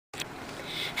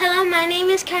Hello, my name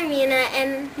is Carmina,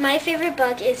 and my favorite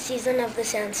book is Season of the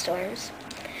Sandstorms.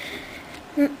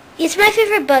 It's my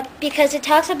favorite book because it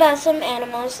talks about some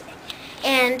animals,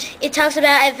 and it talks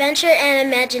about adventure and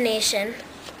imagination.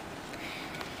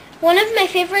 One of my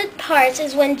favorite parts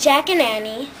is when Jack and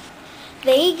Annie,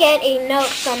 they get a note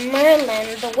from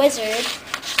Merlin, the wizard,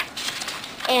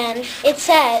 and it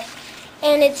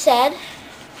said,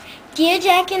 "Dear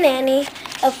Jack and Annie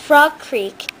of Frog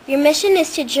Creek, your mission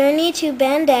is to journey to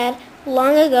Baghdad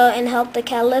long ago and help the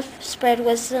Caliph spread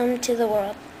wisdom to the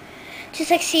world. To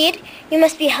succeed, you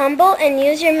must be humble and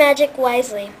use your magic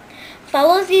wisely.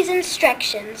 Follow these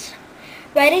instructions.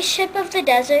 Ride a ship of the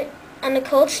desert on a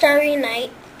cold starry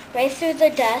night, right through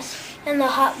the dusk and the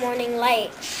hot morning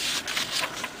light.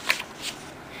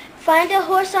 Find a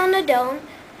horse on a dome,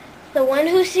 the one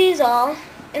who sees all,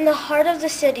 in the heart of the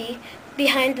city,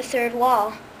 behind the third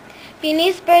wall.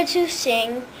 Beneath birds who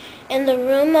sing, in the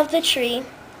room of the tree,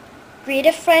 greet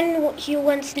a friend you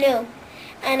once knew,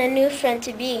 and a new friend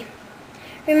to be.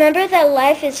 Remember that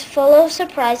life is full of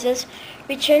surprises.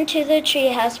 Return to the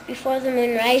treehouse before the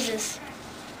moon rises."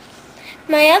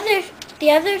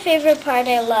 The other favorite part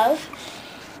I love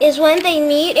is when they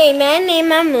meet a man named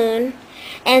Mamoon,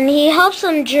 and he helps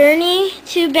them journey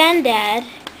to Baghdad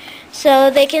so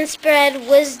they can spread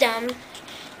wisdom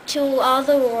to all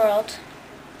the world.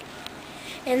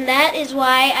 And that is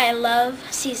why I love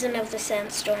Season of the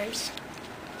Sandstorms.